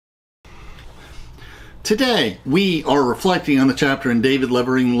Today, we are reflecting on the chapter in David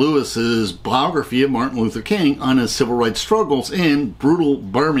Levering Lewis's biography of Martin Luther King on his civil rights struggles in brutal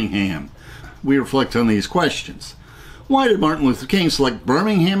Birmingham. We reflect on these questions. Why did Martin Luther King select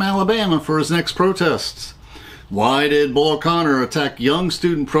Birmingham, Alabama for his next protests? Why did Bull O'Connor attack young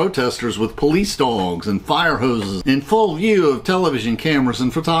student protesters with police dogs and fire hoses in full view of television cameras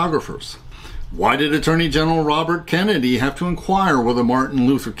and photographers? Why did Attorney General Robert Kennedy have to inquire whether Martin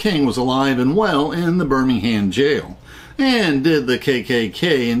Luther King was alive and well in the Birmingham jail? And did the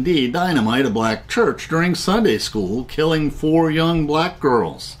KKK indeed dynamite a black church during Sunday school, killing 4 young black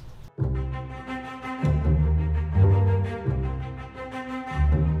girls?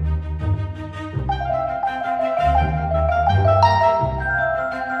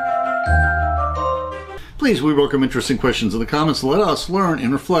 Please, we welcome interesting questions in the comments. Let us learn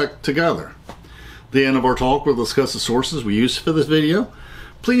and reflect together. At the end of our talk, we'll discuss the sources we used for this video.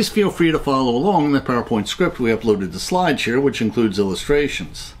 Please feel free to follow along in the PowerPoint script we uploaded to SlideShare, which includes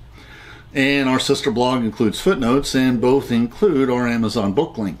illustrations. And our sister blog includes footnotes, and both include our Amazon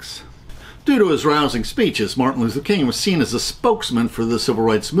book links. Due to his rousing speeches, Martin Luther King was seen as a spokesman for the civil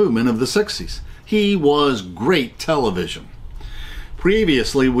rights movement of the 60s. He was great television.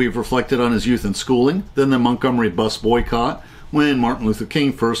 Previously, we've reflected on his youth and schooling, then the Montgomery bus boycott, when Martin Luther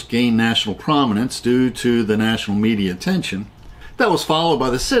King first gained national prominence due to the national media attention. That was followed by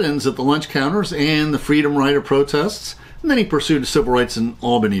the sit-ins at the lunch counters and the Freedom Rider protests, and then he pursued civil rights in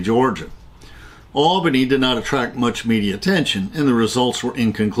Albany, Georgia. Albany did not attract much media attention, and the results were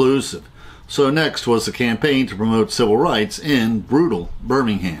inconclusive. So next was the campaign to promote civil rights in brutal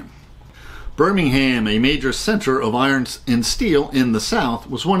Birmingham. Birmingham, a major center of iron and steel in the South,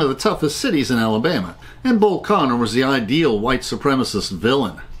 was one of the toughest cities in Alabama, and Bull O'Connor was the ideal white supremacist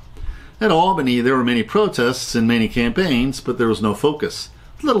villain. At Albany, there were many protests and many campaigns, but there was no focus,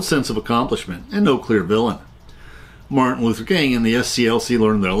 little sense of accomplishment, and no clear villain. Martin Luther King and the SCLC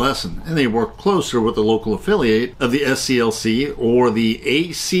learned their lesson, and they worked closer with the local affiliate of the SCLC, or the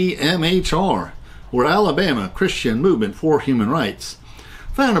ACMHR, or Alabama Christian Movement for Human Rights,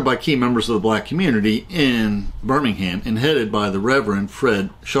 founded by key members of the black community in Birmingham and headed by the Reverend Fred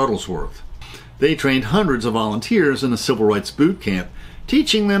Shuttlesworth. They trained hundreds of volunteers in a civil rights boot camp,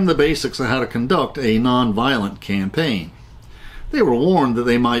 teaching them the basics of how to conduct a nonviolent campaign. They were warned that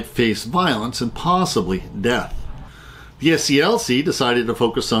they might face violence and possibly death. The SCLC decided to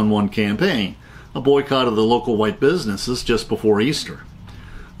focus on one campaign, a boycott of the local white businesses just before Easter.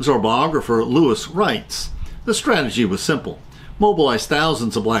 As our biographer Lewis writes, the strategy was simple. Mobilized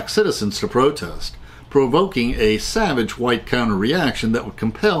thousands of black citizens to protest, provoking a savage white counter-reaction that would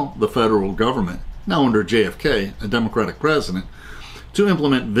compel the federal government, now under JFK, a Democratic president, to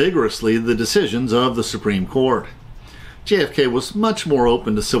implement vigorously the decisions of the Supreme Court. JFK was much more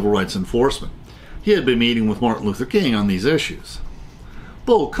open to civil rights enforcement. He had been meeting with Martin Luther King on these issues.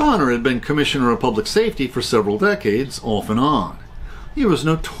 Bull O'Connor had been Commissioner of Public Safety for several decades, off and on. He was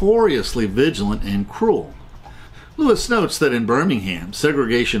notoriously vigilant and cruel. Lewis notes that in Birmingham,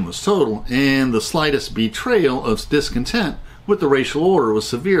 segregation was total, and the slightest betrayal of discontent with the racial order was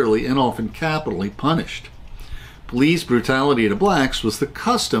severely and often capitally punished. Police brutality to blacks was the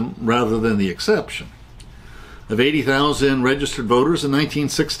custom rather than the exception. Of 80,000 registered voters in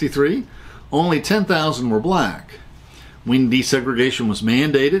 1963, only 10,000 were black. When desegregation was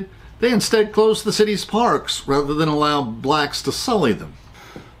mandated, they instead closed the city's parks rather than allow blacks to sully them.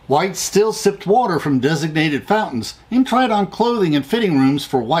 Whites still sipped water from designated fountains and tried on clothing in fitting rooms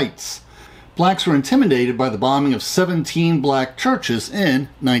for whites. Blacks were intimidated by the bombing of 17 black churches in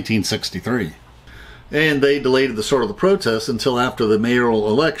 1963. And they delayed the start of the protests until after the mayoral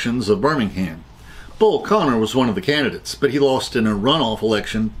elections of Birmingham. Bull O'Connor was one of the candidates, but he lost in a runoff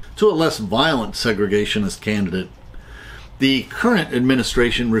election to a less violent segregationist candidate. The current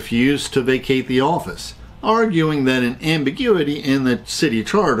administration refused to vacate the office, arguing that an ambiguity in the city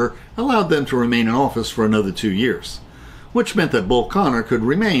charter allowed them to remain in office for another 2 years, which meant that Bull O'Connor could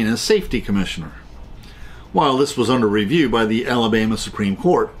remain as safety commissioner. While this was under review by the Alabama Supreme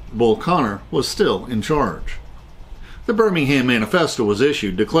Court, Bull O'Connor was still in charge. The Birmingham Manifesto was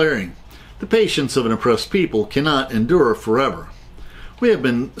issued declaring, "The patience of an oppressed people cannot endure forever. We have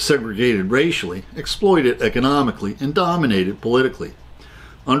been segregated racially, exploited economically, and dominated politically.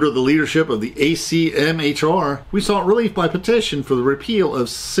 Under the leadership of the ACMHR, we sought relief by petition for the repeal of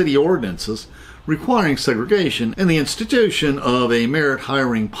city ordinances requiring segregation and the institution of a merit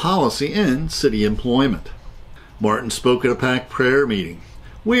hiring policy in city employment." Martin spoke at a packed prayer meeting.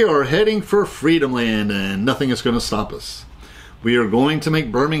 "We are heading for Freedom Land and nothing is going to stop us. We are going to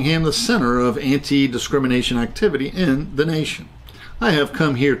make Birmingham the center of anti-discrimination activity in the nation. I have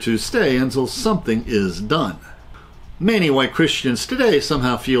come here to stay until something is done. Many white Christians today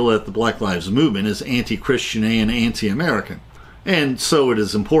somehow feel that the Black Lives Movement is anti-Christian and anti-American. And so it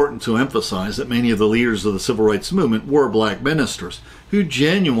is important to emphasize that many of the leaders of the civil rights movement were black ministers who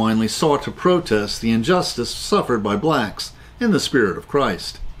genuinely sought to protest the injustice suffered by blacks in the spirit of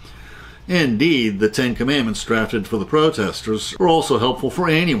Christ. Indeed, the 10 Commandments drafted for the protesters were also helpful for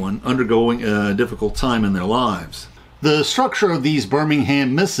anyone undergoing a difficult time in their lives. The structure of these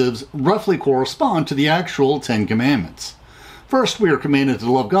Birmingham missives roughly correspond to the actual 10 Commandments. First, we are commanded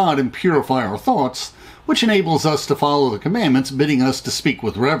to love God and purify our thoughts, which enables us to follow the commandments, bidding us to speak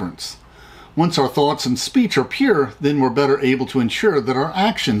with reverence. Once our thoughts and speech are pure, then we're better able to ensure that our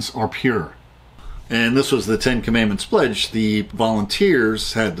actions are pure. And this was the 10 Commandments pledge the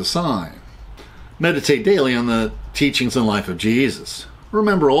volunteers had to sign. Meditate daily on the teachings and life of Jesus.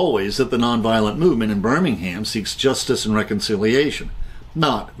 Remember always that the nonviolent movement in Birmingham seeks justice and reconciliation,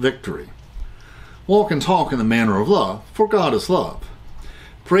 not victory. Walk and talk in the manner of love, for God is love.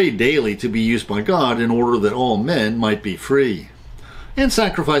 Pray daily to be used by God in order that all men might be free. And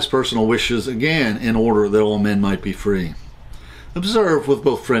sacrifice personal wishes again in order that all men might be free. Observe with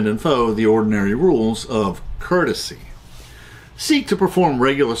both friend and foe the ordinary rules of courtesy. Seek to perform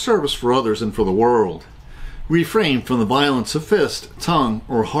regular service for others and for the world. Refrain from the violence of fist, tongue,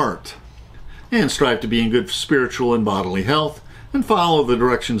 or heart. And strive to be in good spiritual and bodily health, and follow the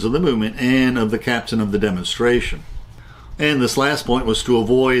directions of the movement and of the captain of the demonstration. And this last point was to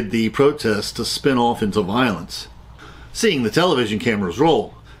avoid the protests to spin off into violence. Seeing the television cameras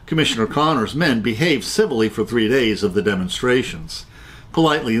roll, Commissioner Connor's men behaved civilly for 3 days of the demonstrations,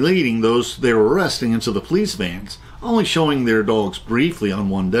 politely leading those they were arresting into the police vans, only showing their dogs briefly on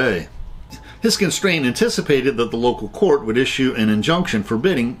one day. His constraint anticipated that the local court would issue an injunction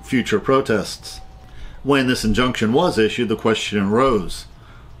forbidding future protests. When this injunction was issued, the question arose: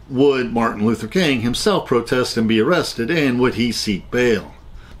 would Martin Luther King himself protest and be arrested, and would he seek bail?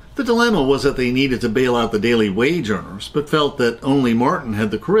 The dilemma was that they needed to bail out the daily wage earners, but felt that only Martin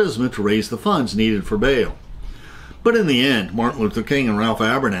had the charisma to raise the funds needed for bail. But in the end, Martin Luther King and Ralph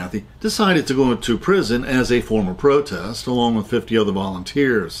Abernathy decided to go into prison as a form of protest, along with 50 other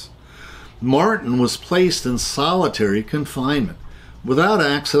volunteers. Martin was placed in solitary confinement, without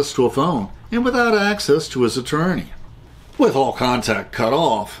access to a phone, and without access to his attorney. With all contact cut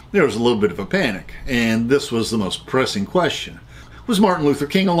off, there was a little bit of a panic, and this was the most pressing question. Was Martin Luther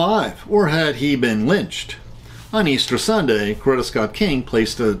King alive, or had he been lynched? On Easter Sunday, Coretta Scott King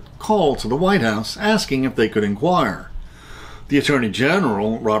placed a call to the White House asking if they could inquire. The Attorney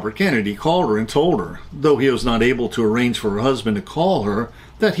General, Robert Kennedy, called her and told her, though he was not able to arrange for her husband to call her,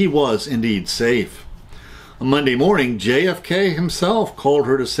 that he was indeed safe. On Monday morning, JFK himself called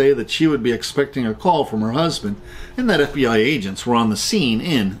her to say that she would be expecting a call from her husband and that FBI agents were on the scene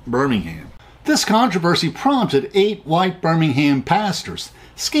in Birmingham. This controversy prompted 8 white Birmingham pastors,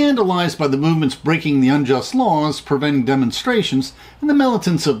 scandalized by the movement's breaking the unjust laws preventing demonstrations and the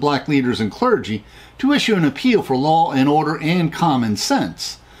militance of black leaders and clergy, to issue an appeal for law and order and common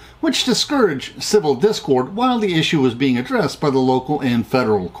sense, which discouraged civil discord while the issue was being addressed by the local and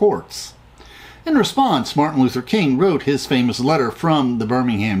federal courts. In response, Martin Luther King wrote his famous letter from the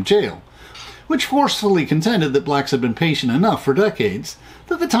Birmingham jail, which forcefully contended that blacks had been patient enough for decades,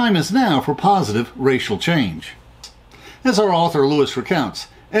 that the time is now for positive racial change. As our author Lewis recounts,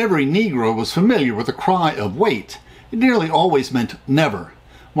 every Negro was familiar with the cry of wait. It nearly always meant never.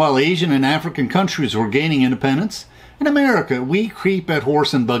 While Asian and African countries were gaining independence, in America we creep at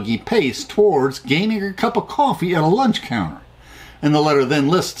horse and buggy pace towards gaining a cup of coffee at a lunch counter. And the letter then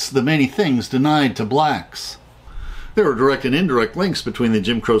lists the many things denied to blacks. There are direct and indirect links between the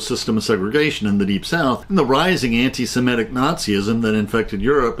Jim Crow system of segregation in the Deep South and the rising anti-Semitic Nazism that infected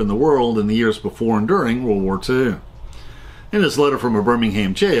Europe and the world in the years before and during World War II. In his letter from a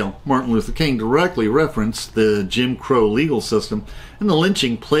Birmingham jail, Martin Luther King directly referenced the Jim Crow legal system and the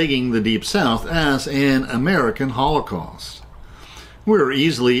lynching plaguing the Deep South as an American Holocaust. We are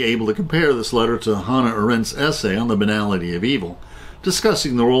easily able to compare this letter to Hannah Arendt's essay on the banality of evil,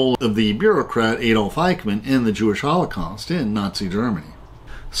 discussing the role of the bureaucrat Adolf Eichmann in the Jewish Holocaust in Nazi Germany.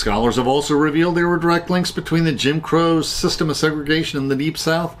 Scholars have also revealed there were direct links between the Jim Crow system of segregation in the Deep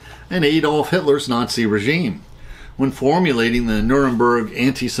South and Adolf Hitler's Nazi regime. When formulating the Nuremberg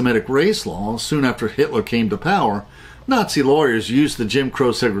anti-Semitic race laws soon after Hitler came to power, Nazi lawyers used the Jim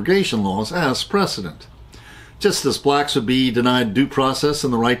Crow segregation laws as precedent. Just as blacks would be denied due process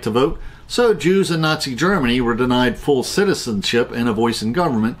and the right to vote, so Jews in Nazi Germany were denied full citizenship and a voice in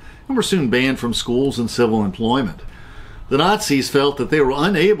government and were soon banned from schools and civil employment. The Nazis felt that they were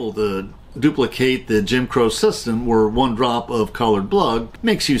unable to duplicate the Jim Crow system where one drop of colored blood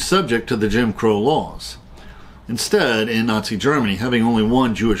makes you subject to the Jim Crow laws. Instead, in Nazi Germany, having only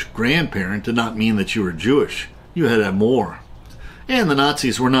one Jewish grandparent did not mean that you were Jewish. You had to have more. And the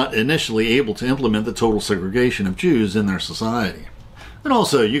Nazis were not initially able to implement the total segregation of Jews in their society. And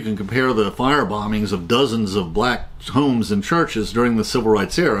also, you can compare the fire bombings of dozens of black homes and churches during the Civil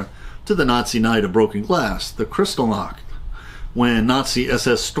Rights era to the Nazi night of broken glass, the Kristallnacht, when Nazi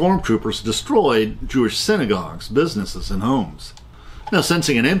SS stormtroopers destroyed Jewish synagogues, businesses, and homes. Now,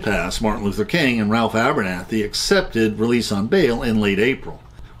 sensing an impasse, Martin Luther King and Ralph Abernathy accepted release on bail in late April.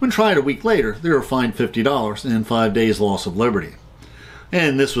 When tried a week later, they were fined $50 and 5 days loss of liberty.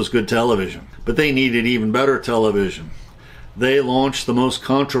 And this was good television, but they needed even better television. They launched the most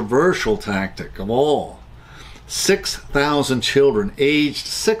controversial tactic of all. 6,000 children aged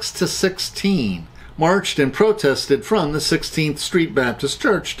 6 to 16 marched and protested from the 16th Street Baptist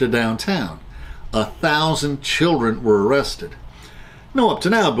Church to downtown. 1,000 children were arrested. Now, up to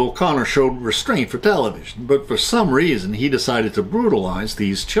now, Bill Connor showed restraint for television, but for some reason he decided to brutalize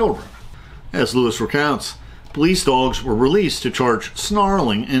these children. As Lewis recounts, police dogs were released to charge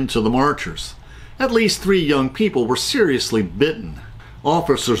snarling into the marchers. At least 3 young people were seriously bitten.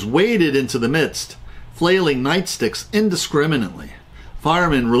 Officers waded into the midst, flailing nightsticks indiscriminately.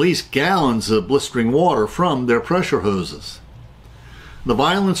 Firemen released gallons of blistering water from their pressure hoses. The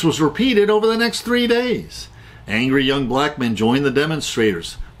violence was repeated over the next 3 days. Angry young black men joined the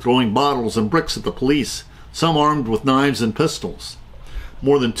demonstrators, throwing bottles and bricks at the police, some armed with knives and pistols.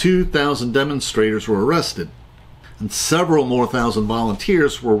 More than 2,000 demonstrators were arrested, and several more thousand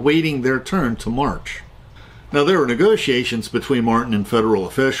volunteers were waiting their turn to march. Now, there were negotiations between Martin and federal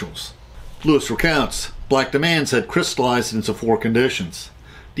officials. Lewis recounts, black demands had crystallized into 4 conditions: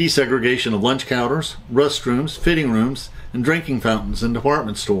 desegregation of lunch counters, restrooms, fitting rooms, and drinking fountains in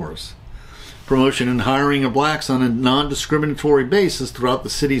department stores; promotion and hiring of blacks on a non-discriminatory basis throughout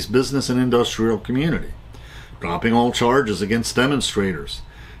the city's business and industrial community; dropping all charges against demonstrators;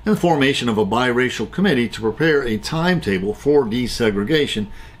 and the formation of a biracial committee to prepare a timetable for desegregation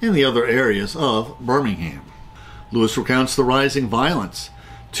in the other areas of Birmingham. Lewis recounts the rising violence.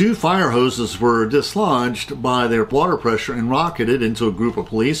 2 fire hoses were dislodged by their water pressure and rocketed into a group of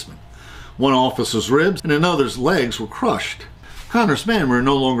policemen. One officer's ribs and another's legs were crushed. Connor's men were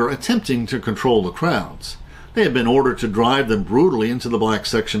no longer attempting to control the crowds. They had been ordered to drive them brutally into the black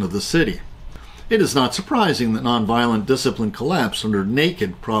section of the city. It is not surprising that nonviolent discipline collapsed under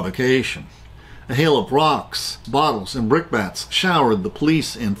naked provocation. A hail of rocks, bottles, and brickbats showered the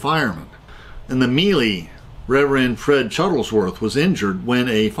police and firemen. In the melee, Reverend Fred Shuttlesworth was injured when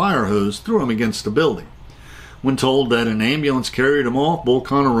a fire hose threw him against a building. When told that an ambulance carried him off, Bull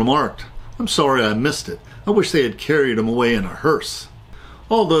Connor remarked, "I'm sorry I missed it. I wish they had carried him away in a hearse."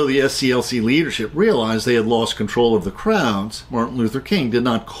 Although the SCLC leadership realized they had lost control of the crowds, Martin Luther King did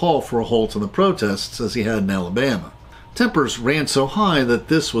not call for a halt in the protests as he had in Alabama. Tempers ran so high that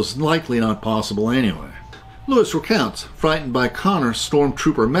this was likely not possible anyway. Lewis recounts, frightened by Connor's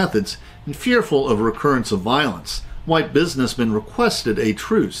stormtrooper methods and fearful of recurrence of violence, white businessmen requested a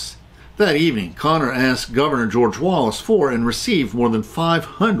truce. That evening, Connor asked Governor George Wallace for and received more than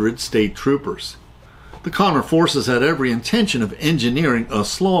 500 state troopers. The Connor forces had every intention of engineering a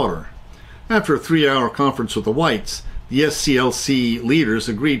slaughter. After a 3-hour conference with the whites, the SCLC leaders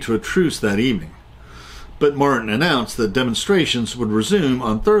agreed to a truce that evening. But Martin announced that demonstrations would resume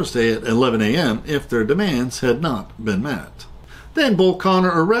on Thursday at 11 a.m. if their demands had not been met. Then Bull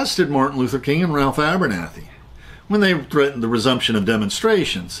Connor arrested Martin Luther King and Ralph Abernathy. When they threatened the resumption of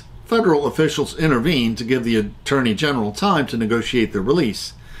demonstrations, federal officials intervened to give the Attorney General time to negotiate their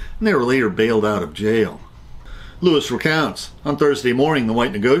release, and they were later bailed out of jail. Lewis recounts, on Thursday morning the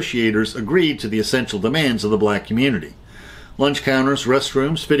white negotiators agreed to the essential demands of the black community. Lunch counters,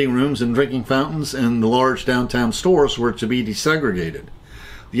 restrooms, fitting rooms, and drinking fountains in the large downtown stores were to be desegregated.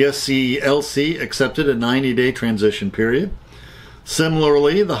 The SCLC accepted a 90-day transition period.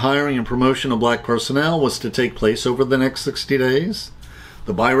 Similarly, the hiring and promotion of black personnel was to take place over the next 60 days.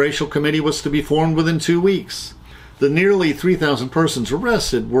 The biracial committee was to be formed within 2 weeks. The nearly 3,000 persons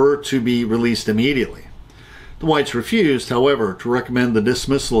arrested were to be released immediately. The whites refused, however, to recommend the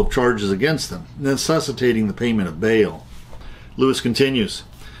dismissal of charges against them, necessitating the payment of bail. Lewis continues,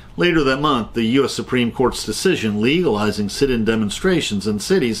 later that month, the U.S. Supreme Court's decision legalizing sit-in demonstrations in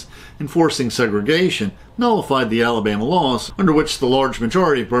cities enforcing segregation nullified the Alabama laws under which the large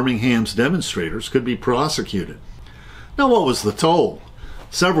majority of Birmingham's demonstrators could be prosecuted. Now, what was the toll?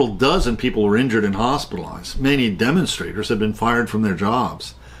 Several dozen people were injured and hospitalized. Many demonstrators had been fired from their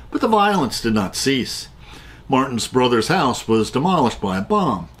jobs. But the violence did not cease. Martin's brother's house was demolished by a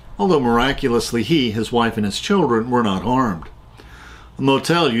bomb. although miraculously he, his wife, and his children were not harmed. A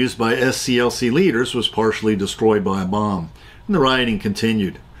motel used by SCLC leaders was partially destroyed by a bomb, and the rioting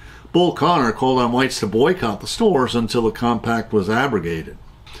continued. Bull Connor called on whites to boycott the stores until the compact was abrogated.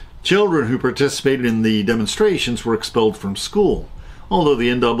 Children who participated in the demonstrations were expelled from school, although the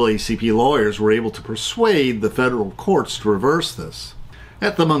NAACP lawyers were able to persuade the federal courts to reverse this.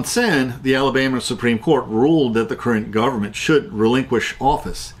 At the month's end, the Alabama Supreme Court ruled that the current government should relinquish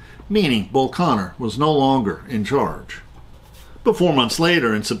office, meaning Bull Connor was no longer in charge. But 4 months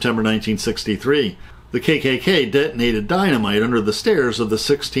later, in September 1963, the KKK detonated dynamite under the stairs of the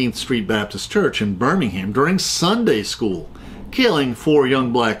 16th Street Baptist Church in Birmingham during Sunday school, killing 4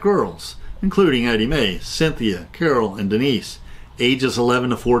 young black girls, including Addie Mae, Cynthia, Carol, and Denise, ages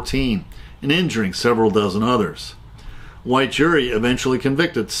 11 to 14, and injuring several dozen others. A white jury eventually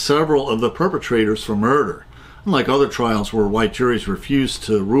convicted several of the perpetrators for murder, unlike other trials where white juries refused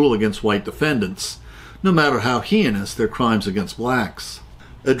to rule against white defendants, no matter how heinous their crimes against blacks.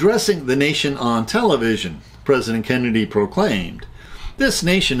 Addressing the nation on television, President Kennedy proclaimed, "This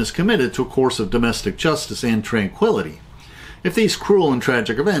nation is committed to a course of domestic justice and tranquility. If these cruel and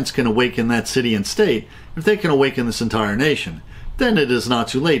tragic events can awaken that city and state, if they can awaken this entire nation, then it is not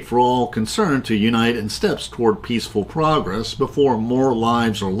too late for all concerned to unite in steps toward peaceful progress before more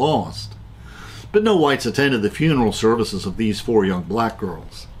lives are lost." But no whites attended the funeral services of these 4 young black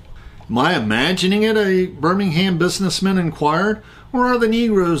girls. "Am I imagining it?" a Birmingham businessman inquired, "or are the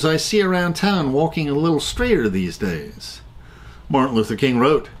Negroes I see around town walking a little straighter these days?" Martin Luther King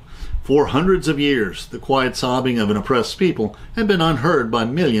wrote, "For hundreds of years, the quiet sobbing of an oppressed people had been unheard by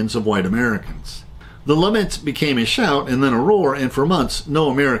millions of white Americans. The lament became a shout and then a roar, and for months no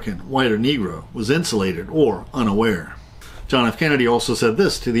American, white or Negro, was insulated or unaware." John F. Kennedy also said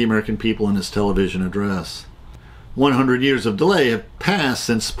this to the American people in his television address: 100 years of delay have passed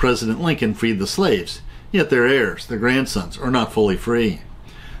since President Lincoln freed the slaves, yet their heirs, their grandsons, are not fully free.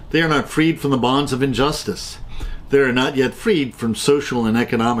 They are not freed from the bonds of injustice. They are not yet freed from social and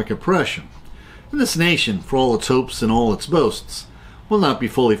economic oppression. And this nation, for all its hopes and all its boasts, will not be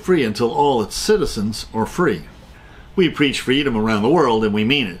fully free until all its citizens are free. We preach freedom around the world, and we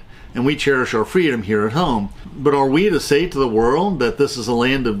mean it, and we cherish our freedom here at home. But are we to say to the world that this is a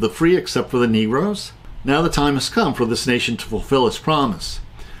land of the free except for the Negroes? Now the time has come for this nation to fulfill its promise.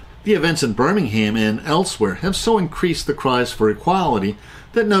 The events in Birmingham and elsewhere have so increased the cries for equality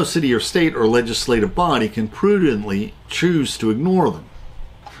that no city or state or legislative body can prudently choose to ignore them.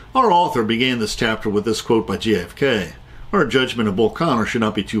 Our author began this chapter with this quote by JFK: "Our judgment of Bull Connor should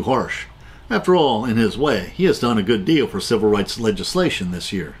not be too harsh. After all, in his way, he has done a good deal for civil rights legislation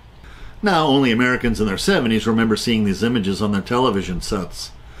this year." Now, only Americans in their 70s remember seeing these images on their television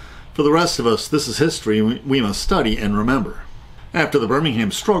sets. For the rest of us, this is history we must study and remember. After the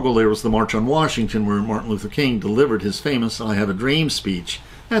Birmingham struggle, there was the March on Washington, where Martin Luther King delivered his famous "I Have a Dream" speech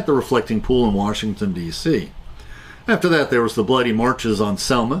at the Reflecting Pool in Washington, D.C. After that, there was the bloody marches on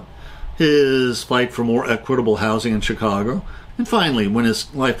Selma, his fight for more equitable housing in Chicago, and finally, when his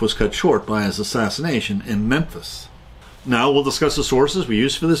life was cut short by his assassination in Memphis. Now we'll discuss the sources we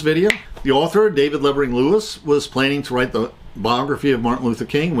used for this video. The author, David Levering Lewis, was planning to write the biography of Martin Luther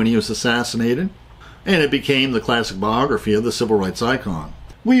King when he was assassinated, and it became the classic biography of the civil rights icon.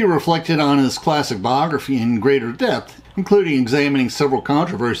 We reflected on his classic biography in greater depth, including examining several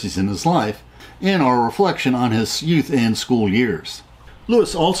controversies in his life, and our reflection on his youth and school years.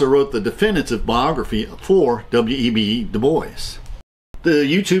 Lewis also wrote the definitive biography for W.E.B. Du Bois. The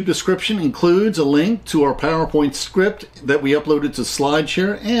YouTube description includes a link to our PowerPoint script that we uploaded to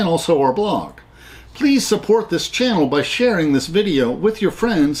SlideShare and also our blog. Please support this channel by sharing this video with your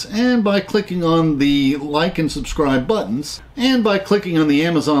friends and by clicking on the like and subscribe buttons and by clicking on the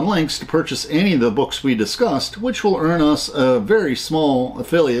Amazon links to purchase any of the books we discussed, which will earn us a very small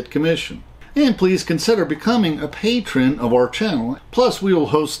affiliate commission. And please consider becoming a patron of our channel. Plus, we will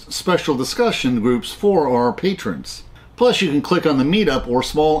host special discussion groups for our patrons. Plus, you can click on the Meetup or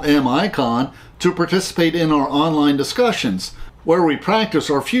small M icon to participate in our online discussions, where we practice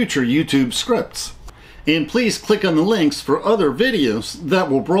our future YouTube scripts. And please click on the links for other videos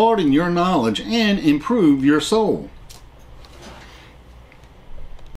that will broaden your knowledge and improve your soul.